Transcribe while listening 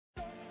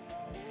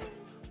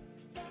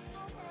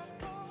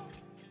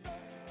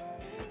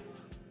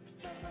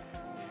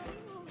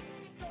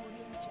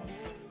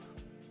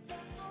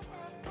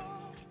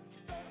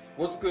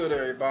What's good,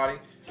 everybody?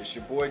 It's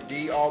your boy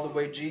D all the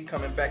way G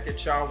coming back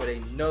at y'all with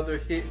another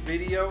hit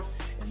video.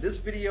 In this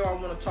video I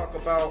want to talk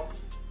about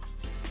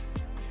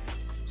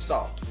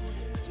salt.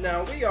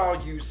 Now we all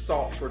use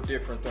salt for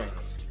different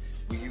things.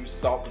 We use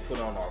salt to put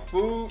on our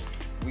food,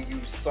 we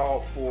use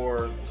salt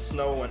for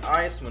snow and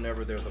ice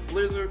whenever there's a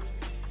blizzard,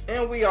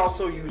 and we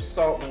also use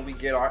salt when we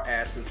get our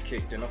asses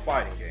kicked in a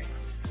fighting game.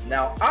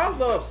 Now I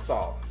love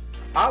salt.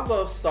 I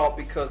love salt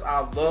because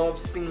I love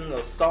seeing a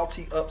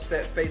salty,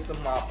 upset face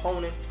of my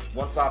opponent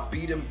once I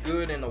beat him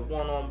good in a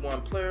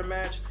one-on-one player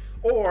match,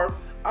 or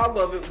I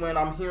love it when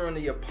I'm hearing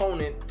the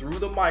opponent through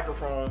the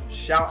microphone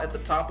shout at the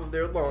top of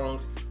their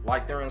lungs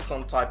like they're in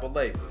some type of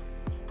labor.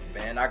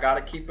 Man, I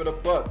gotta keep it a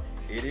buck.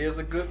 It is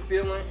a good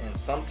feeling, and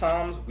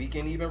sometimes we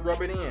can even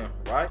rub it in,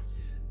 right?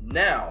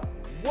 Now,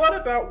 what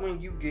about when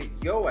you get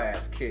your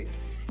ass kicked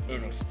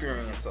and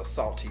experience a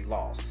salty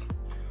loss?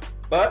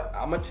 But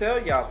I'm gonna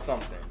tell y'all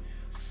something.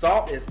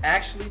 Salt is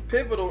actually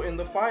pivotal in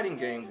the fighting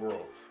game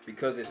world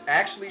because it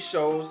actually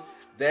shows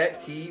that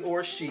he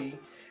or she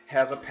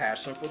has a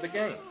passion for the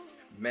game.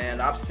 Man,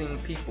 I've seen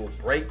people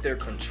break their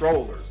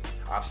controllers.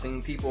 I've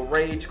seen people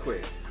rage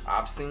quit.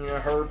 I've seen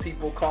and heard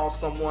people call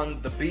someone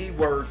the B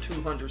word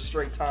 200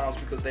 straight times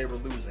because they were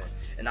losing.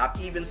 And I've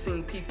even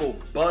seen people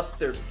bust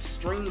their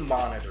stream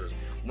monitors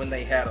when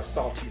they had a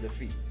salty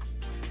defeat.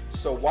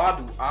 So why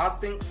do I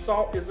think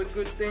salt is a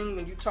good thing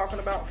when you're talking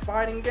about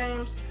fighting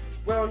games?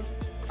 Well,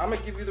 I'm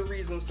gonna give you the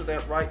reasons to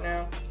that right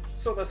now,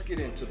 so let's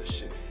get into the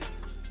shit.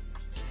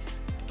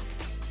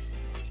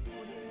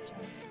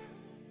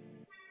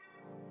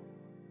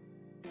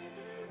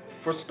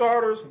 For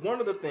starters, one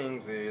of the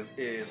things is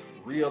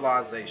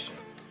realization.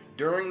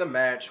 During the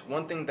match,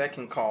 one thing that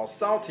can cause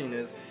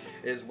saltiness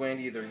is when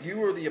either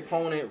you or the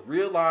opponent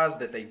realize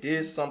that they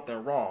did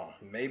something wrong.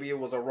 Maybe it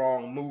was a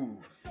wrong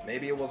move,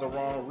 maybe it was a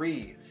wrong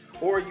read,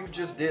 or you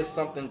just did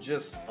something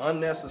just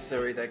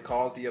unnecessary that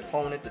caused the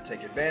opponent to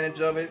take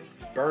advantage of it,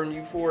 burn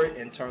you for it,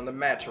 and turn the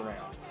match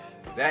around.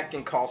 That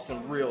can cause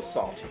some real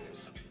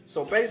saltiness.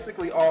 So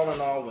basically, all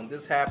in all, when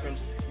this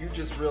happens, you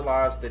just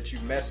realize that you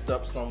messed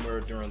up somewhere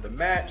during the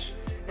match,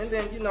 and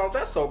then,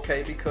 that's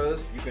okay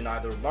because you can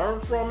either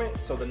learn from it,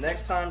 so the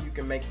next time you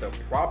can make the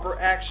proper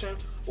action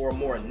or a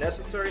more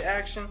necessary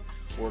action,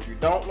 or if you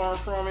don't learn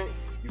from it,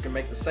 you can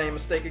make the same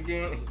mistake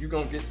again, and you're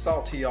gonna get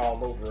salty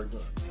all over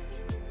again.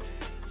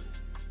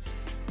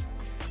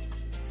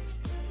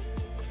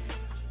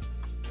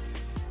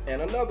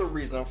 And another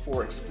reason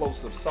for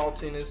explosive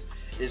saltiness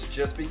is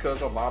just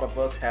because a lot of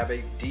us have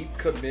a deep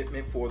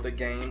commitment for the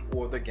game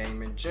or the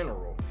game in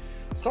general.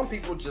 Some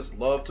people just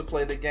love to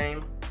play the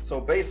game, so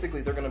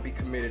basically they're going to be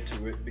committed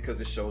to it because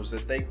it shows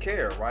that they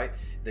care, right?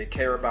 They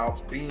care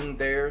about being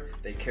there,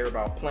 they care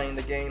about playing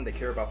the game, they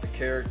care about the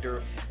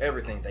character,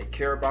 everything. They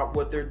care about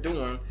what they're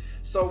doing.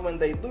 So when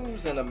they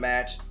lose in a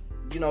match,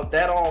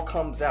 that all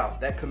comes out,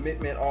 that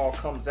commitment all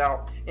comes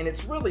out, and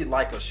it's really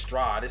like a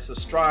stride. It's a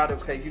stride,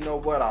 okay, you know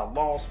what, I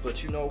lost,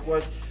 but you know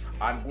what,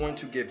 I'm going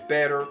to get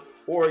better.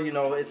 Or,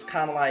 it's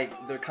kind of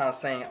like they're kind of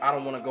saying, I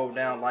don't want to go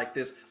down like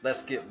this,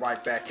 let's get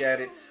right back at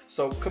it.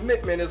 So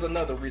commitment is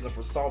another reason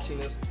for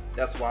saltiness.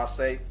 That's why I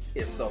say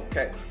it's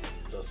okay.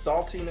 The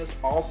saltiness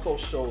also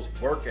shows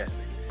work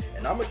ethic,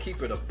 and I'm gonna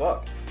keep it a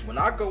buck. When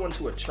I go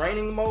into a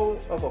training mode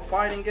of a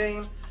fighting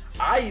game,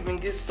 I even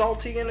get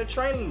salty in the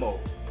training mode.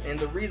 And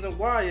the reason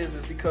why is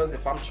because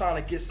if I'm trying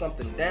to get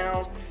something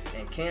down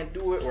and can't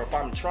do it, or if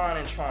I'm trying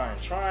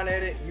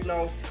at it,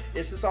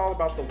 it's just all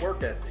about the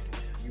work ethic.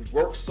 You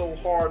work so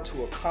hard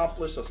to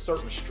accomplish a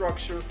certain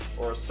structure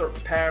or a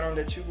certain pattern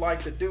that you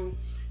like to do,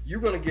 you're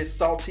going to get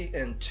salty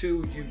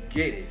until you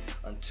get it,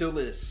 until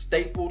it is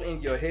stapled in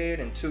your head,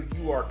 until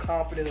you are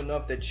confident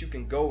enough that you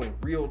can go in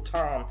real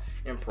time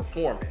and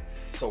perform it.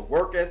 So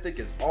work ethic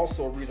is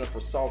also a reason for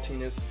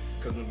saltiness,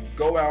 because when you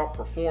go out,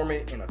 perform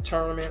it in a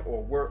tournament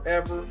or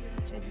wherever,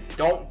 and you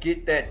don't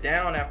get that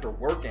down after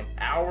working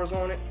hours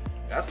on it,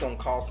 that's going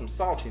to cause some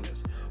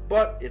saltiness.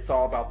 But it's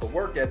all about the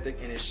work ethic,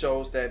 and it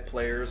shows that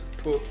players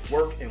put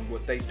work in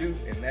what they do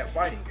in that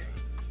fighting game.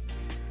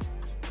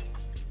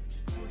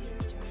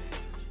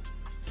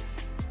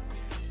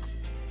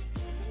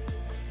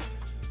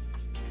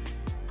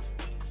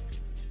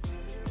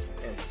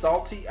 And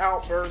salty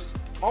outbursts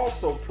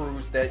also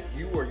proves that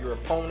you or your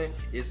opponent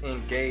is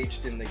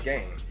engaged in the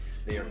game.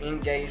 They are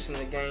engaged in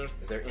the game,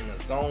 they're in the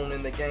zone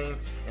in the game,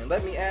 and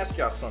let me ask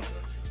y'all something.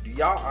 Do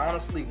y'all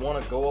honestly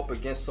want to go up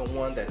against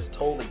someone that is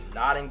totally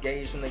not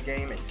engaged in the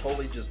game and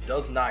totally just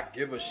does not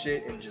give a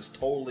shit and just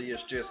totally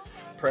is just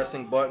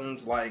pressing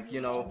buttons like,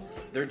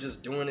 they're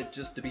just doing it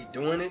just to be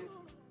doing it?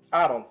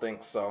 I don't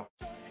think so.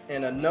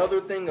 And another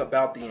thing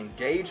about the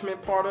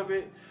engagement part of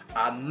it,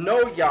 I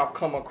know y'all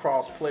come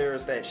across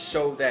players that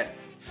show that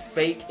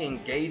fake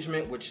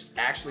engagement, which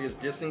actually is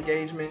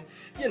disengagement.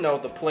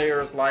 The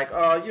players like,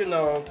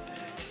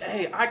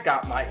 hey, I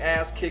got my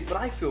ass kicked, but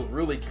I feel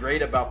really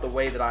great about the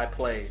way that I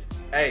played.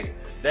 Hey,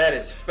 that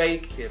is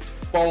fake, it's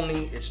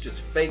phony, it's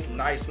just fake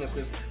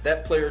nicenesses.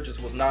 That player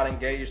just was not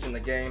engaged in the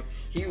game.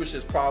 He was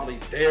just probably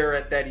there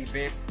at that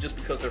event just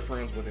because their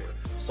friends were there.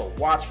 So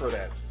watch for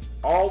that.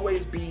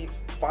 always be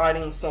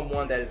fighting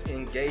someone that is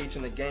engaged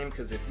in the game,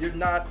 because if you're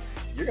not,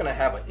 you're gonna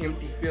have an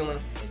empty feeling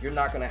and you're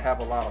not gonna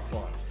have a lot of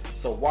fun.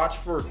 So watch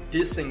for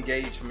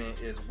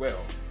disengagement as well.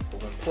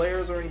 But when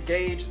players are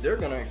engaged, they're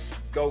gonna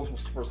go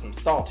for some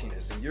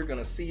saltiness, and you're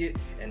gonna see it,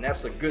 and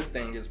that's a good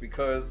thing, is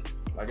because,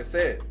 like I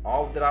said,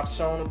 all that I've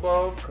shown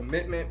above,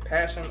 commitment,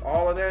 passion,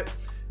 all of that,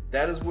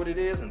 that is what it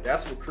is, and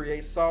that's what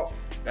creates salt.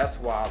 That's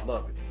why I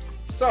love it.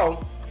 So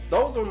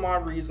those are my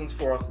reasons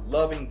for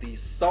loving the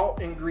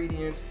salt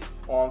ingredients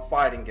on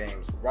fighting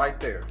games right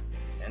there.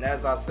 And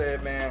as I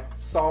said, man,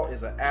 salt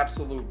is an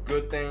absolute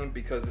good thing,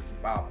 because it's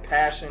about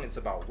passion, it's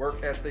about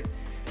work ethic,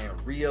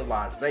 and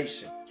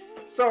realization.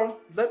 So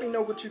let me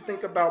know what you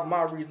think about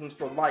my reasons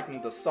for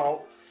liking the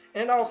salt.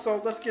 And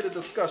also, let's get a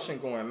discussion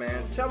going,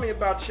 man. Tell me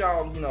about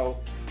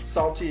y'all,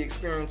 salty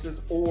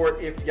experiences, or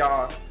if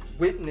y'all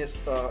witnessed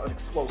an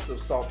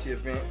explosive salty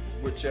event,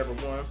 whichever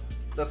one.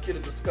 Let's get a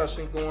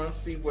discussion going,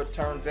 see what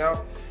turns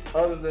out.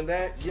 Other than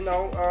that,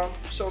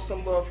 show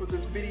some love for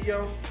this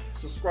video.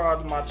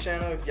 Subscribe to my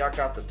channel if y'all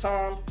got the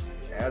time.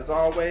 As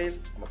always,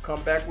 I'm gonna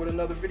come back with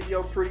another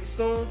video pretty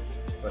soon.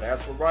 But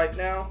as for right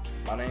now,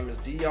 my name is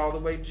D all the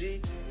way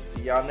G.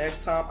 See y'all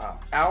next time. I'm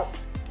out.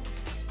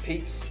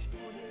 Peace.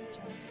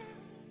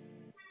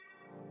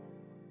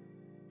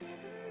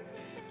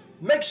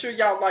 Make sure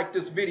y'all like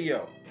this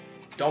video.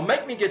 Don't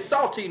make me get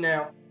salty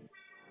now.